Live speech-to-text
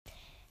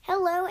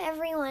Hello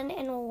everyone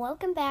and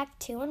welcome back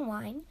to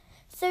Unwind.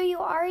 So you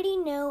already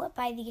know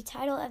by the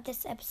title of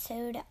this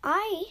episode,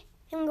 I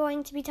am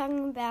going to be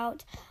talking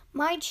about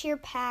my cheer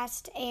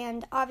past,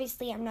 and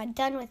obviously I'm not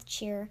done with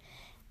cheer,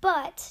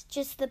 but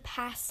just the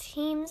past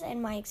teams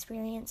and my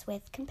experience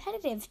with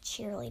competitive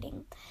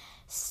cheerleading.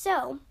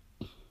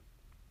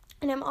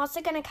 And I'm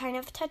also going to kind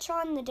of touch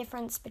on the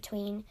difference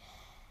between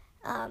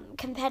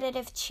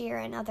competitive cheer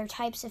and other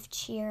types of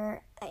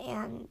cheer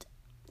and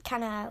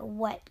kind of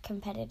what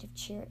competitive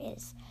cheer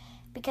is,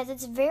 because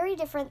it's very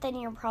different than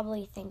you're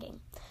probably thinking.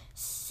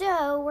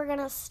 So we're going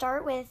to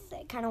start with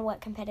kind of what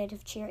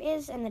competitive cheer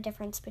is and the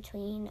difference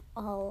between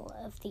all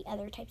of the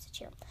other types of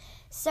cheer.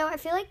 So I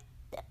feel like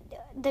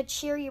the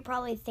cheer you're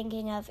probably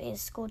thinking of is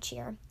school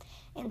cheer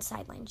and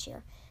sideline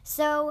cheer.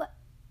 So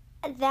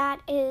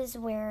that is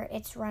where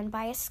it's run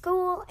by a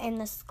school,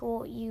 and the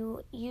school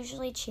you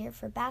usually cheer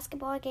for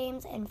basketball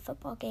games and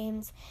football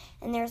games,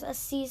 and there's a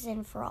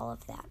season for all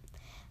of that.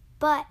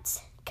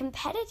 But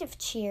competitive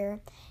cheer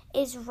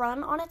is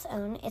run on its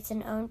own. It's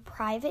an own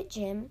private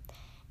gym,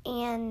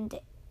 and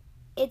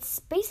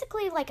it's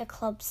basically like a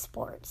club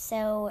sport.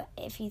 So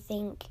if you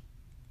think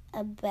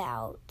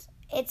about,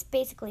 it's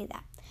basically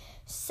that.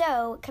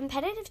 So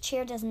competitive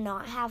cheer does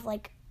not have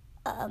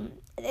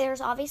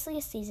there's obviously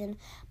a season,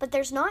 but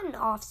there's not an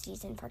off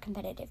season for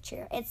competitive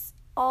cheer. It's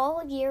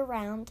all year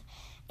round,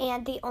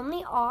 and the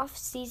only off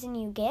season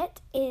you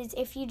get is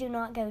if you do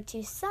not go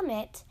to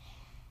Summit,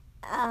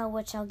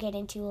 which I'll get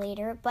into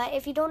later. But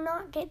if you do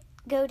not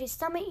go to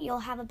Summit, you'll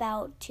have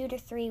about 2 to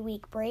 3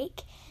 week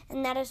break,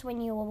 and that is when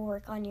you will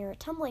work on your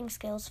tumbling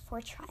skills for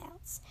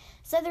tryouts.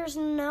 So there's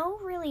no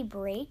really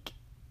break,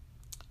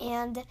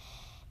 and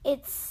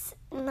it's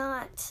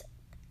not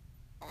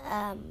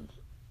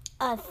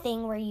a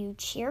thing where you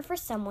cheer for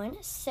someone.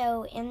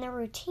 So in the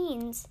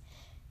routines,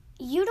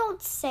 you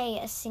don't say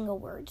a single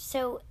word.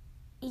 So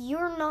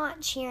you're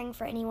not cheering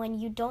for anyone.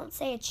 You don't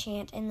say a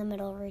chant in the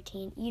middle of a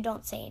routine. You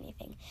don't say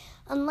anything.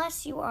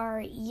 Unless you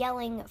are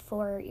yelling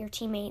for your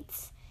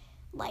teammates,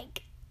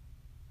 like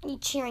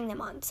cheering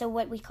them on. So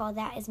what we call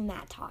that is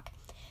mat talk.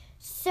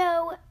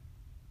 So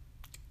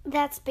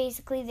that's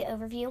basically the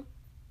overview.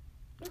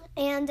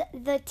 And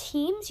the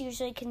teams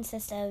usually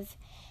consist of,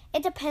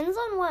 it depends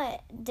on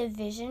what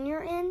division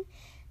you're in,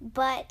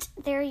 but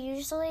there are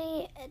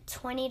usually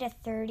 20 to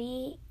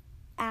 30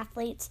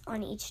 athletes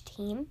on each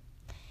team.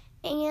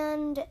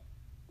 And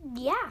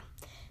yeah,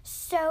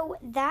 so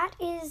that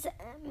is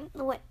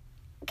what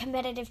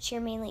competitive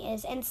cheer mainly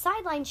is. And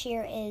sideline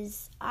cheer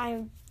is,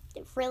 I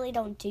really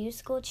don't do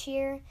school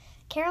cheer.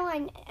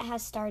 Caroline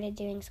has started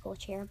doing school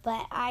cheer,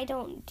 but I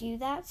don't do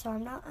that, so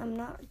I'm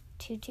not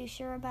too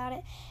sure about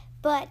it.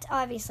 But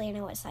obviously I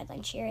know what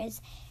sideline cheer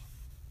is.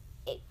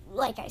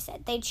 Like I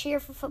said, they cheer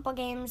for football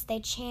games,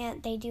 they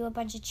chant, they do a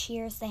bunch of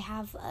cheers, they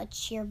have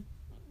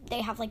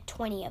like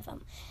 20 of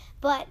them.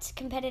 But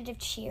competitive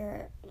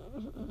cheer,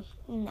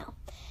 no.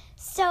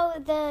 So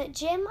the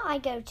gym I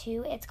go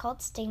to, it's called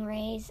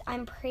Stingrays.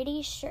 I'm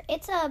pretty sure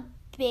it's a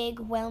big,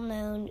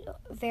 well-known,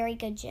 very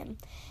good gym.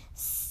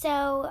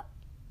 So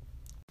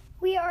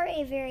we are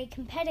a very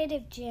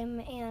competitive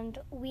gym, and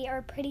we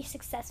are pretty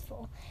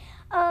successful.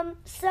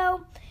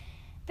 So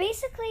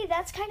basically,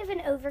 that's kind of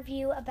an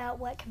overview about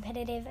what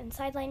competitive and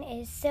sideline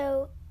is.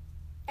 So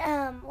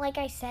like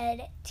I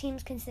said,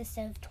 teams consist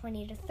of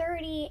 20 to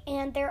 30,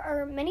 and there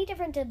are many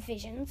different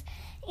divisions.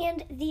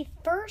 And the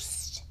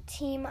first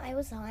team I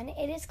was on,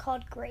 it is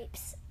called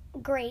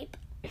Grape.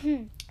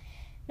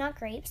 Not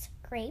grapes,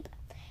 Grape.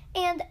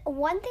 And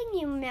one thing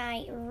you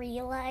might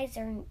realize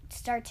or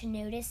start to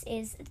notice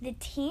is the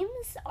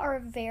teams are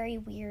very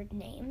weird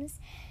names.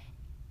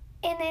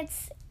 And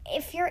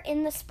if you're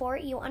in the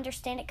sport, you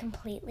understand it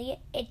completely.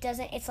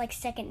 It's like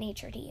second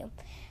nature to you.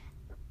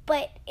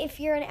 But if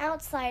you're an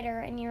outsider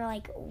and you're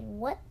like,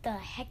 what the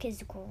heck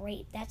is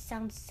Grape? That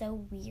sounds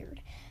so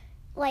weird.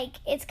 Like,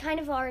 it's kind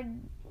of hard.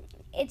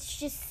 It's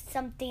just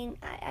something,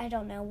 I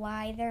don't know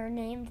why they're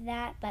named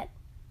that, but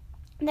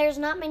there's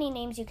not many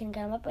names you can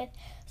come up with.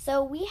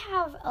 So we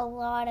have a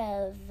lot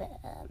of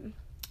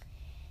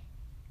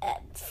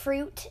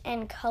fruit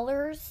and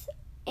colors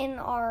in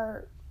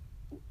our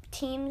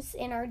teams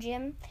in our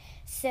gym.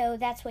 So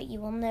that's what you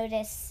will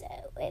notice.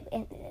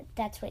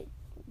 That's what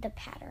the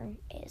pattern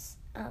is.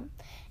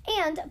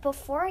 And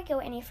before I go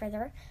any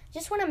further,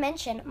 just want to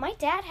mention my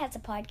dad has a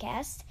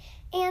podcast,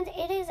 and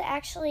it is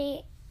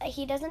actually,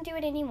 he doesn't do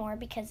it anymore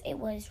because it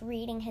was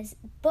reading his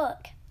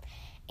book,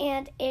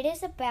 and it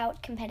is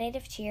about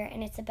competitive cheer,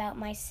 and it's about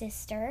my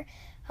sister.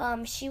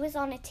 She was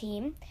on a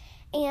team,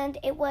 and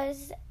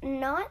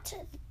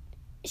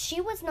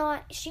she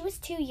was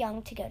too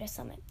young to go to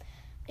Summit.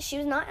 She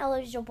was not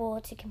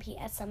eligible to compete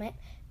at Summit,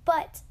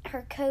 but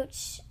her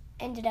coach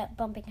ended up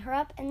bumping her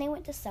up, and they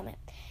went to Summit.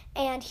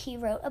 And he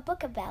wrote a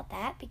book about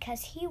that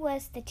because he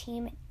was the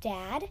team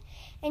dad,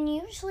 and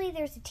usually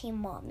there's a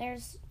team mom.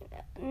 There's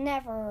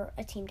never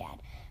a team dad.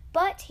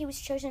 But he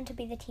was chosen to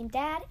be the team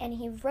dad, and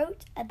he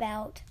wrote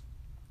about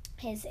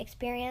his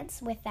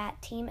experience with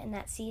that team in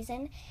that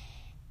season.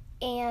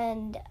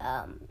 And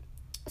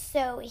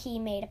So he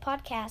made a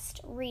podcast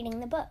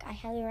reading the book. I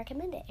highly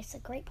recommend it. It's a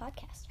great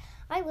podcast.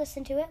 I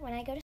listen to it when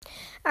I go to...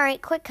 All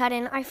right, quick cut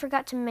in. I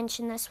forgot to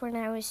mention this when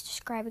I was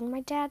describing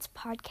my dad's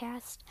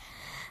podcast.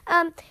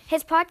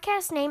 His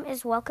podcast name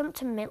is Welcome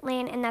to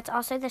Mintland, and that's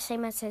also the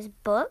same as his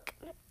book.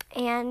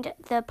 And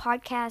the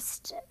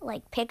podcast,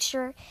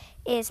 picture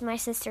is my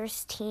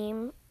sister's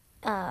team,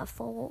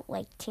 full,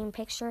 team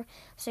picture.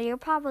 So you'll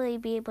probably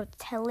be able to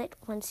tell it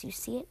once you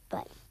see it,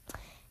 but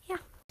yeah,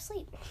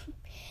 sleep.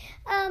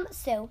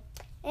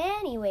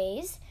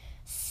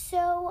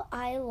 So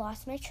I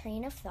lost my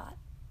train of thought.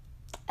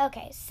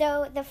 Okay,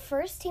 so the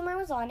first team I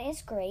was on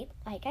is Grape,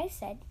 like I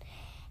said.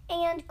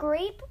 And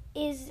Grape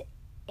is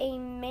a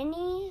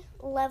mini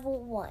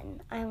level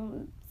 1. I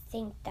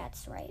think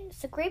that's right.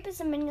 So Grape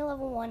is a mini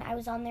level 1. I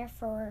was on there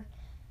for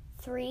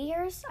 3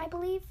 years, I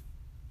believe.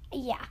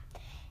 Yeah.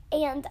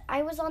 And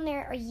I was on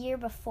there a year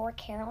before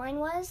Caroline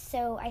was.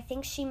 So I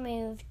think she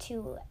moved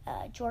to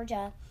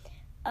Georgia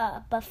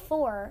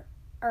before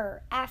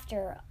or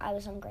after I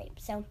was on Grape.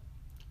 So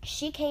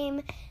she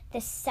came the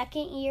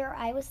second year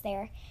I was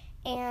there.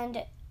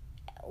 And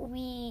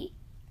we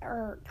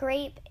were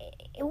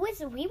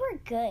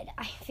good.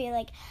 I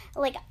feel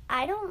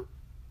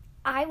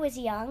I was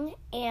young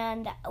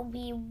and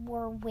we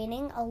were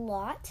winning a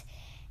lot,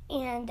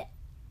 and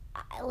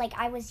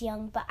I was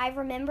young, but I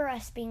remember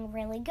us being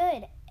really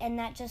good, and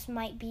that just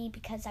might be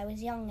because I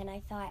was young and I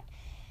thought,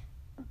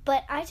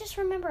 but I just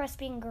remember us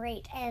being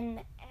great,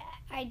 and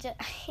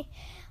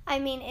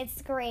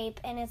it's Grape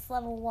and it's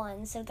level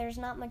 1, so there's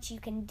not much you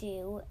can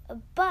do.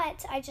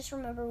 But I just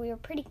remember we were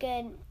pretty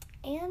good,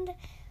 and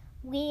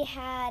we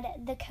had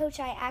the coach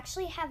I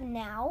actually have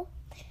now.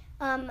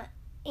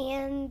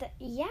 And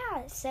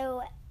yeah,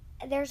 so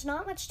there's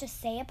not much to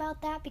say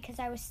about that because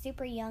I was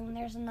super young.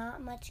 There's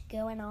not much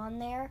going on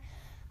there.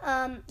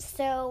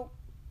 So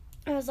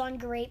I was on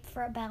Grape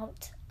for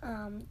about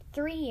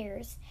 3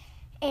 years,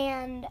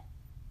 and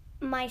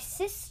my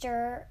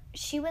sister,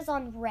 she was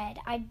on Red.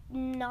 I'm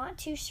not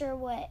too sure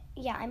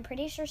I'm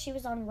pretty sure she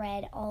was on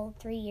Red all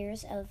 3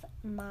 years of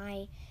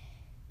my...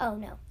 Oh,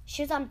 no.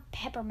 She was on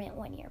Peppermint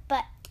 1 year.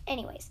 But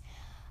anyways,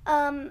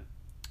 I'm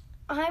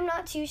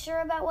not too sure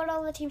about what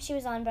all the teams she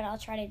was on, but I'll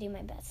try to do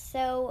my best.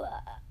 So,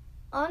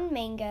 on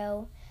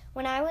Mango,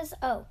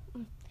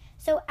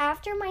 so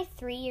after my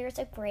 3 years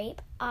of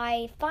Grape,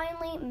 I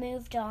finally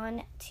moved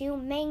on to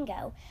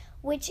Mango,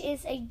 which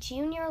is a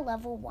junior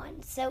level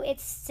 1. So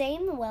it's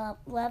same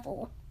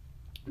level,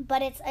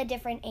 but it's a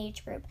different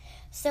age group.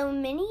 So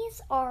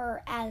minis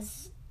are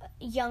as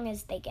young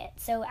as they get.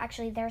 So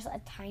actually there's a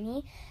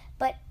tiny,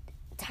 but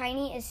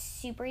tiny is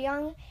super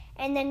young.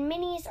 And then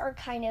minis are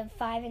kind of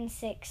 5 and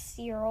 6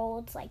 year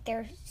olds,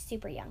 they're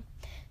super young.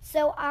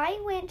 So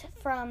I went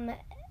from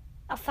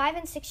a 5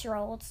 and 6 year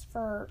olds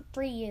for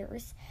 3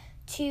 years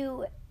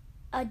to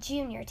a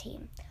junior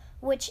team,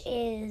 which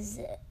is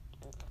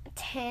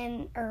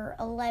 10 or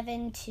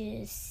 11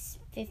 to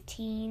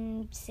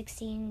 15,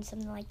 16,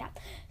 something like that.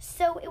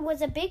 So it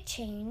was a big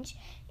change,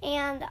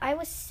 and I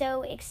was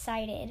so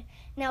excited.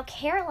 Now,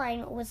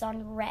 Caroline was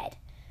on Red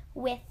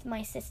with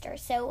my sister.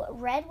 So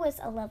Red was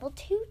a level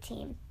 2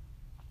 team,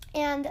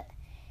 and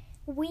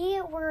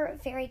we were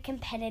very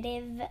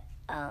competitive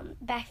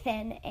back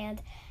then,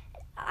 and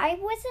I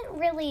wasn't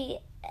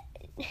really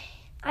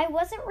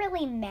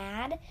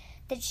mad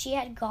that she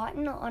had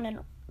gotten on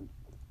a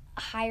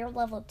higher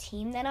level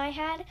team than I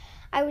had.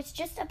 I was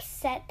just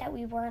upset that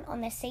we weren't on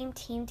the same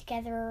team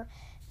together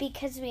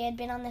because we had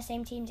been on the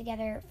same team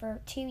together for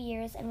 2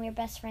 years and we were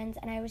best friends,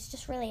 and I was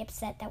just really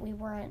upset that we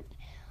weren't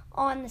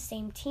on the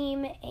same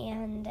team.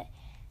 And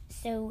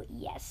so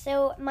yes,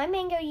 so my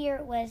Mango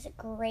year was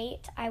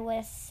great. I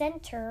was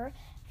center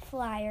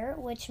flyer,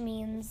 which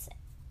means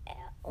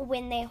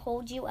when they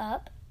hold you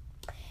up,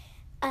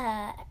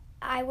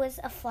 I was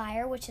a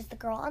flyer, which is the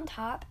girl on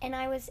top, and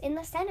I was in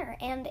the center,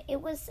 and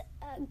it was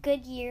a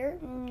good year,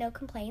 no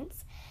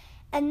complaints.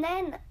 And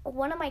then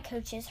one of my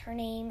coaches, her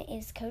name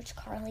is Coach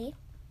Carly,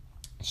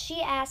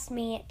 she asked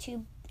me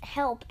to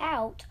help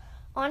out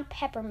on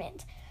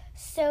Peppermint.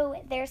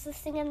 So there's this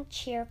thing in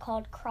cheer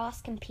called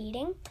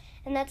cross-competing,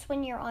 and that's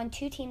when you're on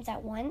 2 teams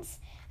at once.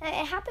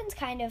 It happens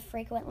kind of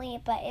frequently,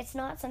 but it's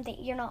not something,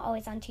 you're not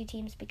always on 2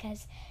 teams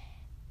because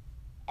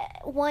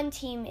one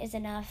team is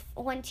enough.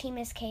 One team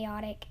is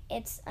chaotic.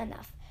 It's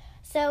enough.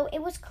 So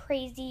it was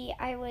crazy.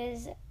 I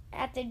was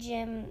at the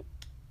gym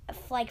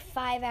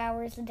 5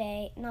 hours a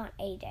day. Not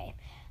a day.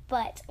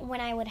 But when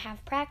I would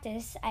have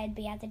practice, I'd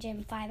be at the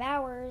gym 5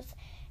 hours.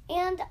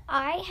 And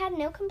I had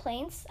no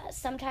complaints.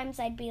 Sometimes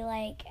I'd be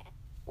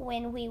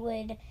when we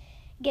would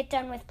get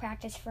done with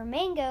practice for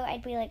Mango,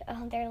 I'd be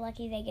oh, they're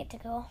lucky they get to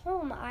go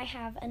home. I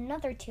have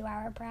another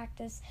 2-hour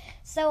practice.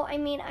 So, I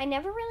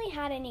never really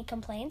had any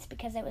complaints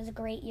because it was a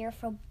great year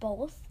for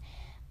both.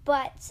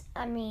 But,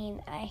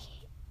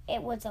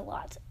 it was a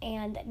lot.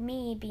 And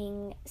me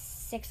being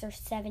 6 or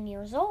 7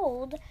 years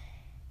old,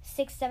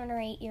 6, 7, or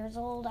 8 years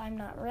old, I'm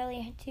not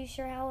really too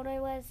sure how old I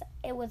was.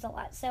 It was a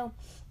lot. So,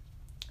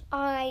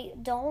 I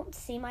don't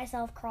see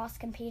myself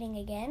cross-competing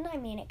again.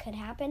 It could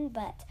happen,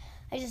 but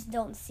I just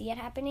don't see it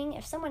happening.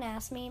 If someone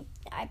asked me,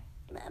 I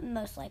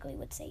most likely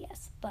would say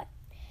yes. But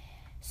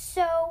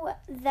so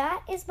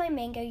that is my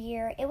mango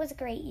year. It was a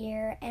great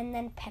year. And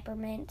then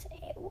peppermint,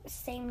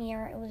 same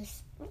year. It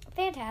was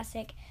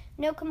fantastic.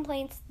 No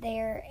complaints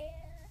there.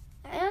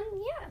 And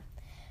yeah.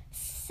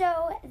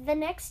 So the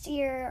next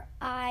year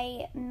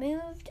I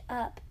moved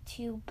up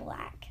to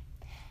black.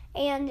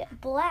 And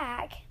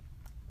black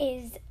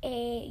is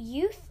a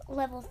youth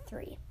level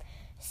 3.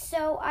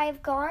 So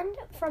I've gone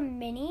from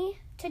mini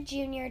to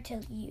junior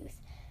to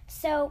youth.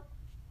 So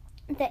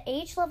the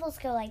age levels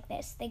go like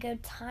this. They go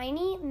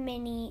tiny,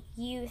 mini,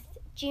 youth,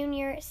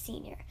 junior,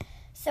 senior.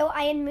 So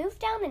I had moved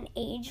down an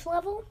age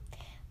level,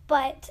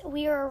 but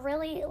we were a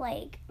really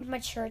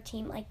mature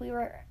team. We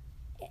were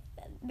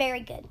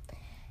very good.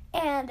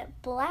 And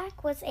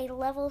black was a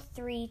level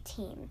 3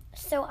 team.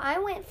 So I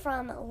went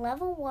from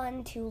level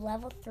 1 to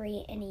level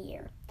 3 in a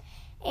year.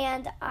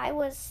 And I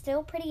was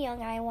still pretty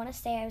young. I want to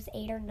say I was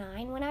 8 or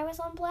 9 when I was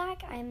on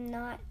black. I'm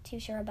not too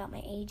sure about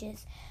my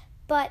ages.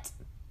 But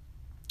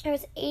I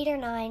was 8 or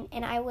 9,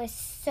 and I was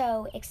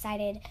so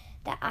excited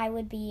that I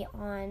would be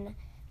on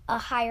a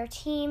higher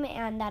team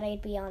and that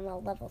I'd be on a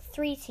level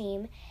 3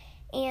 team.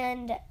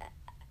 And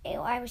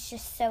I was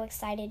just so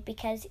excited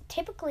because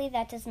typically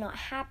that does not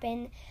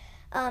happen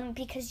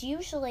because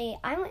usually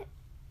I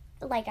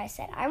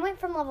went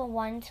from level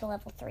 1 to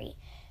level 3.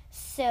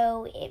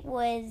 So it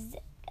was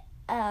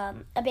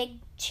a big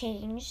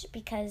change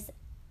because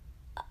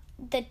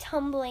the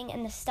tumbling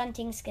and the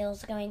stunting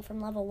skills going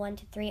from level 1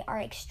 to 3 are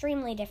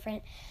extremely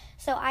different.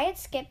 So I had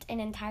skipped an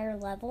entire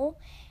level,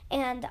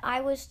 and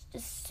I was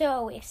just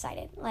so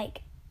excited.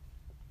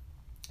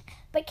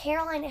 But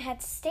Caroline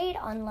had stayed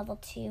on level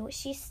 2.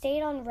 She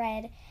stayed on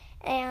red,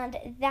 and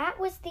that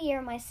was the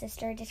year my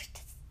sister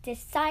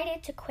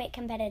decided to quit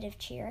competitive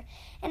cheer.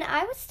 And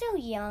I was still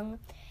young,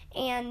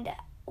 and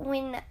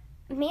when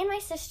me and my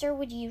sister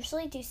would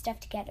usually do stuff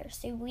together.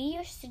 So we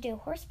used to do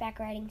horseback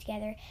riding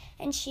together,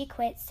 and she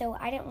quit, so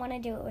I didn't want to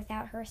do it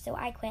without her, so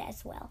I quit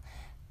as well.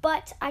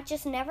 But I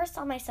just never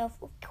saw myself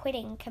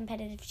quitting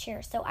competitive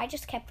cheer, so I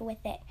just kept with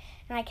it,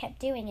 and I kept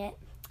doing it,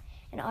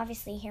 and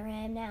obviously here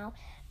I am now.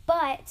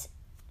 But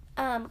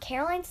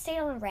Caroline stayed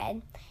on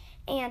red,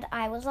 and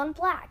I was on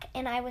black,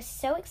 and I was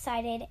so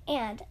excited,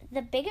 and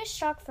the biggest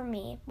shock for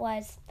me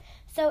was,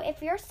 so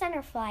if you're a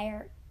center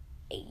flyer,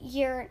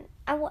 you're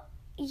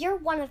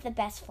one of the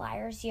best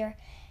flyers. You're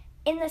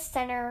in the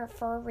center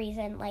for a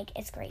reason.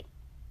 It's great.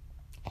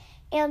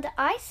 And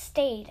I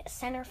stayed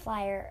center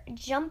flyer,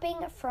 jumping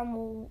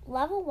from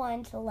level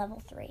 1 to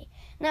level 3.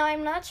 Now,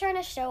 I'm not trying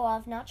to show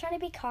off, not trying to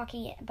be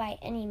cocky by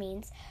any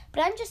means,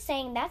 but I'm just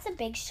saying that's a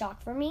big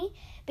shock for me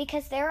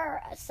because there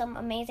are some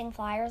amazing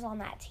flyers on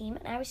that team,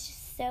 and I was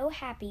just so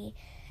happy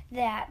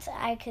that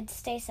I could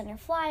stay center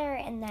flyer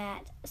and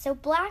that. So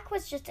black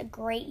was just a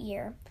great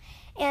year.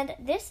 And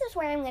this is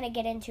where I'm going to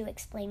get into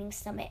explaining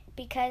Summit,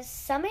 because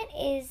Summit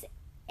is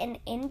an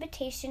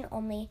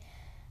invitation-only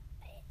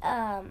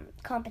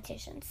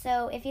competition.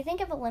 So if you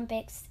think of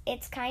Olympics,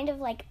 it's kind of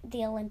like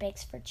the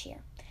Olympics for cheer.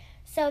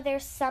 So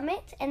there's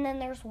Summit and then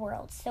there's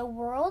Worlds. So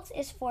Worlds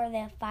is for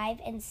the 5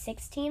 and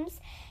 6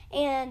 teams,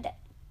 and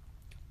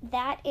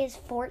that is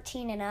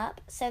 14 and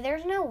up. So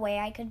there's no way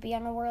I could be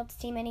on a Worlds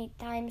team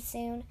anytime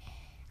soon.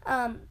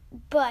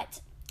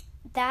 But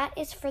that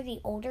is for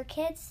the older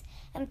kids,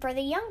 and for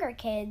the younger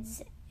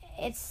kids,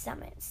 it's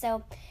Summit.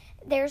 So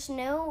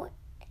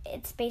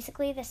it's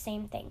basically the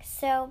same thing.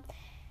 So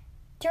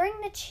during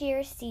the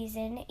cheer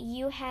season,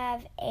 you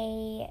have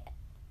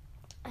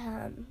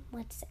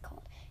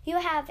you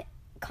have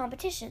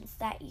competitions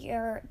that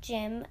your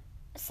gym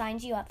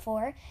signs you up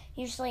for.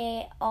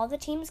 Usually all the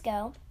teams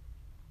go,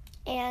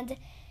 and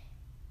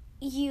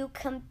you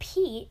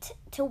compete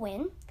to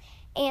win.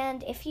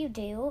 And if you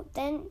do,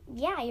 then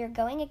you're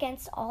going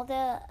against all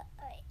the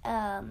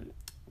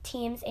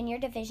teams in your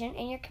division,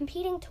 and you're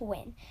competing to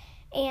win.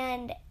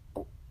 And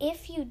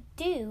if you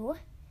do,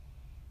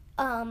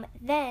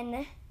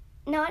 then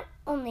not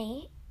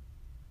only...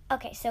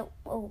 Okay, so...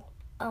 Oh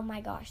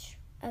my gosh.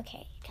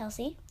 Okay,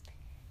 Kelsey?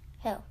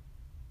 Oh.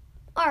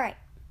 Alright.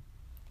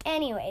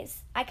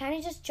 Anyways, I kind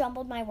of just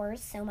jumbled my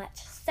words so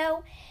much.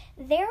 So,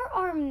 there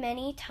are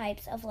many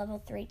types of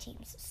level 3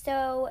 teams.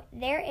 So,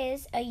 there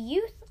is a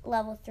youth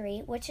level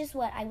 3, which is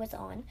what I was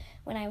on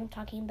when I'm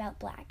talking about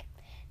black.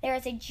 There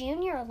is a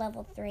junior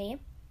level 3,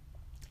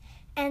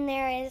 and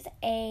there is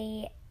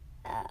a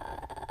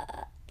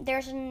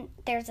there's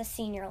a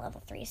senior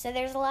level 3. So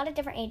there's a lot of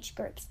different age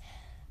groups.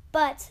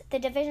 But the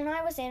division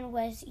I was in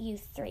was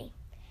youth 3.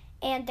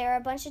 And there are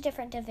a bunch of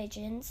different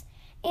divisions.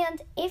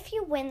 And if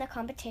you win the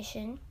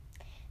competition,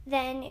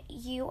 then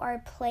you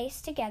are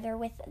placed together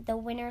with the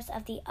winners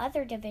of the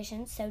other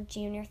divisions, so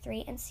junior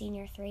 3 and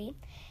senior 3,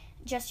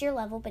 just your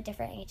level but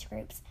different age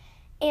groups.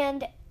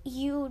 And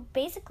you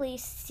basically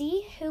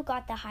see who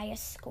got the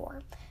highest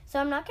score. So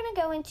I'm not going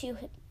to go into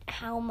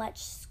how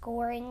much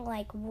scoring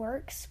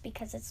works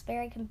because it's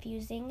very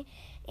confusing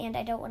and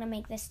I don't want to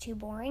make this too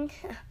boring.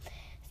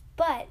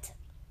 But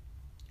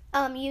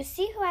you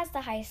see who has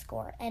the highest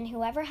score, and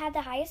whoever had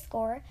the highest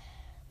score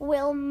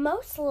will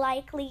most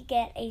likely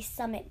get a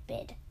summit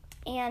bid.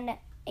 And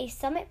a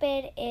summit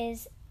bid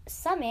is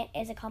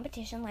a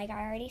competition, like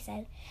I already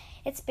said.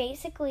 It's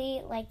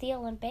basically like the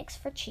Olympics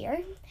for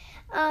cheer.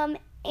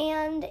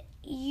 And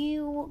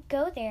you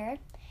go there,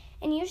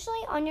 and usually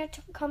on your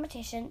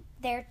competition,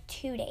 they're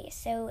 2 days.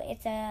 So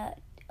it's a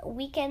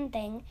weekend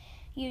thing.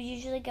 You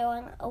usually go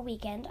on a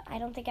weekend. I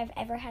don't think I've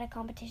ever had a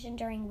competition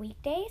during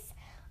weekdays.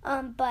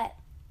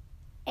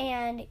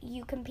 And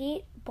you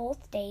compete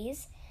both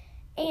days.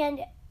 And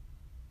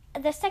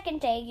the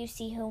second day, you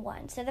see who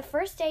won. So the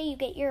first day, you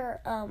get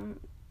your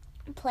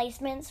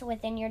placements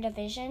within your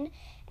division,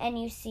 and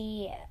you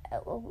see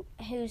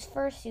who's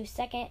first, who's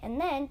second,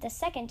 and then the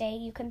second day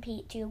you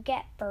compete to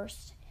get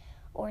first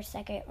or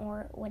second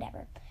or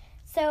whatever.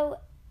 So,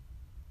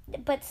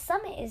 but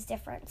Summit is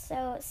different.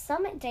 So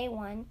Summit day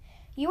 1,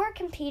 you are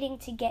competing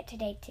to get to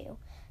day 2.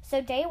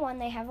 So day 1,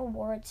 they have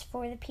awards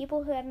for the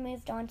people who have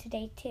moved on to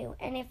day 2.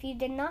 And if you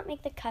did not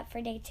make the cut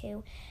for day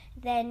 2,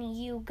 then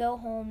you go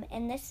home,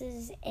 and this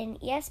is in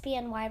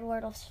ESPN Wide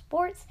World of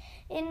Sports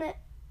in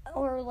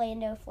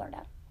Orlando,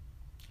 Florida.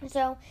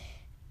 So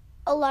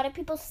a lot of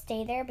people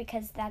stay there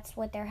because that's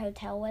what their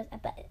hotel was.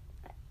 But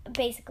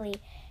basically,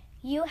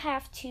 you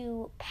have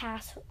to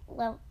pass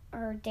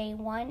day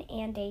 1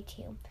 and day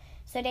 2.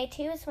 So day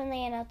 2 is when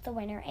they announce the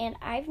winner, and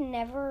I've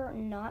never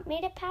not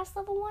made it past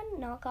level 1,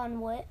 knock on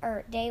wood,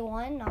 or day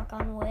 1, knock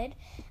on wood.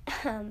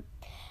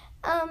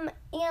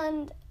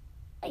 And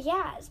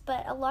yeah,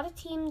 but a lot of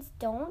teams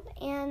don't,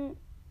 and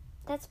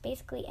that's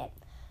basically it.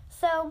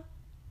 So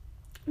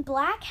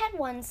Black had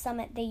won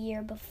Summit the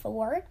year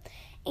before,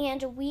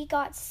 and we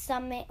went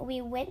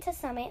to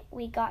Summit,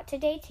 we got to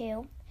day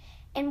 2,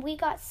 and we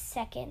got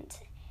second.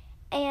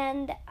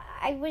 And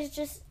I was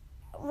just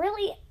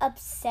really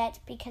upset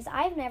because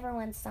I've never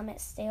won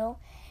Summit still,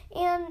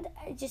 and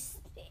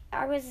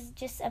I was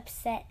just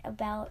upset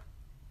about,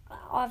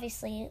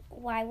 obviously,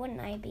 why wouldn't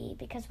I be,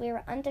 because we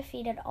were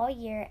undefeated all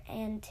year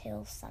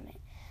until Summit.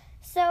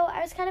 So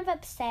I was kind of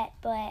upset,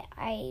 but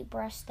I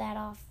brushed that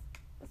off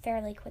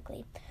fairly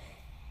quickly.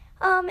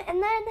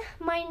 And then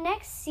my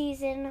next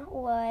season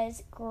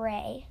was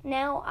Gray.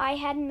 Now, I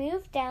had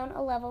moved down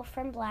a level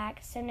from Black,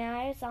 so now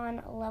I was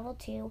on level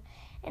 2,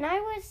 and I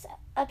was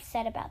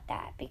upset about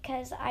that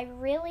because I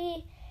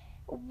really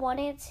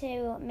wanted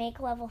to make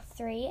level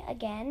 3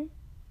 again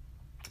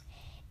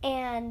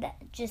and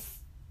just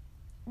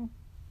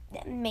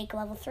make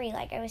level 3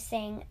 like I was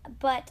saying,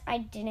 but I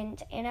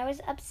didn't, and I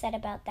was upset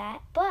about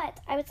that. But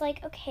I was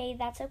like, okay,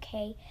 that's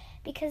okay,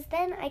 because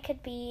then I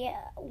could be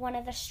one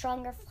of the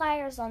stronger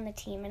flyers on the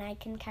team, and I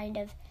can kind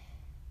of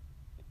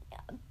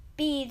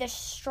be the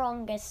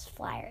strongest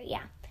flyer,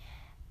 yeah.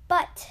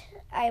 But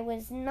I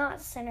was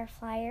not center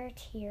flyer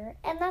tier,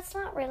 and that's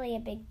not really a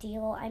big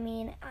deal. I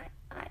mean,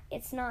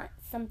 it's not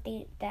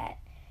something that,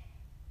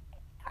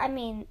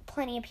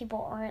 plenty of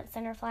people aren't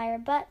center flyer,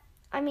 but,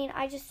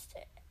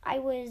 I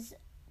was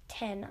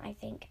 10, I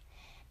think,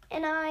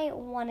 and I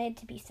wanted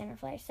to be center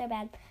flyer so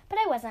bad, but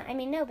I wasn't.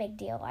 No big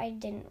deal. I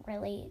didn't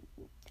really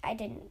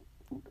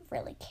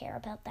care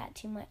about that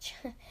too much.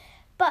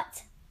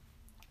 But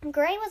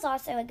Gray was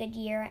also a good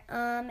year,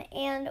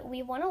 and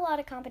we won a lot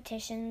of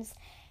competitions,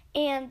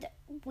 and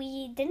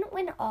we didn't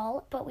win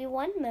all, but we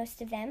won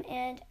most of them,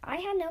 and I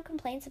had no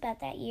complaints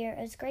about that year.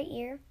 It was a great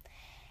year.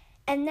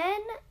 And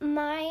then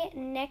my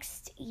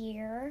next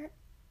year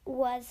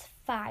was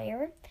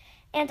Fire,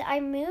 and I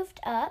moved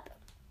up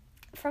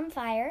from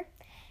Fire,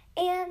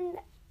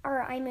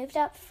 I moved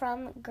up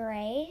from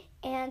Gray,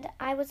 and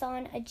I was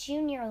on a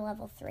junior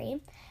level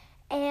 3,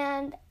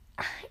 and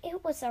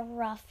it was a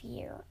rough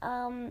year.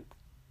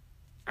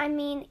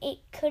 It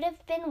could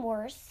have been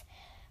worse,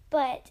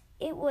 but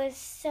it was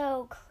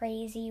so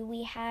crazy.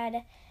 We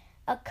had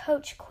a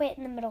coach quit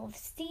in the middle of the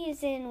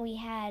season.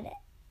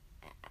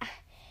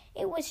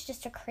 It was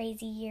just a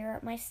crazy year.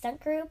 My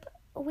stunt group,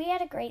 we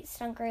had a great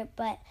stunt group,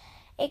 but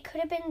it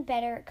could have been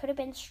better. It could have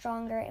been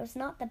stronger. It was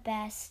not the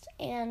best,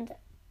 and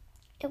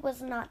it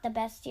was not the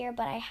best year,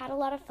 but I had a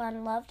lot of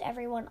fun, loved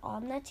everyone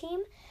on the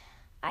team.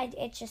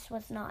 It just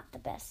was not the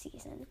best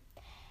season.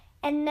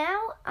 And now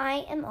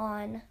I am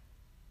on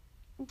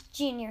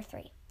Junior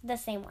 3, the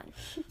same one.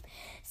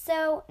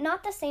 So,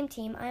 not the same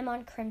team. I'm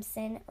on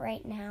Crimson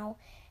right now,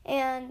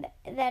 and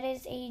that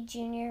is a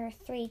Junior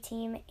 3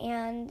 team,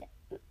 and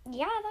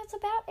yeah, that's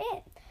about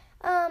it.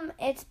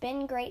 It's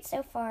been great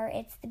so far.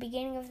 It's the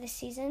beginning of the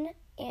season,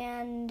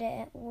 and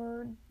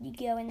we're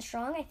going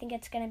strong. I think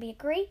it's going to be a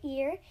great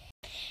year.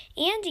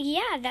 And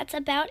yeah, that's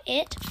about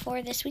it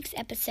for this week's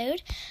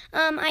episode.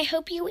 I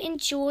hope you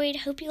enjoyed.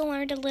 Hope you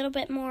learned a little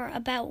bit more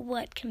about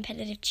what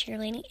competitive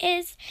cheerleading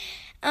is.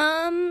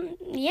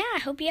 Yeah, I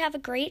hope you have a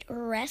great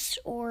rest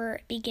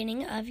or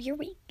beginning of your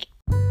week.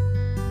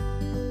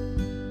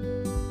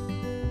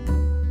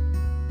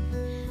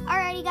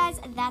 Alrighty guys,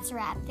 that's a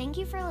wrap. Thank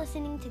you for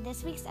listening to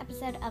this week's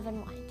episode of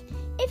Unwind.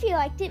 If you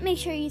liked it, make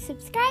sure you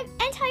subscribe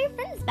and tell your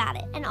friends about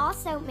it. And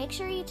also, make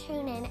sure you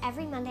tune in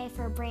every Monday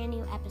for a brand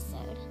new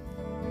episode.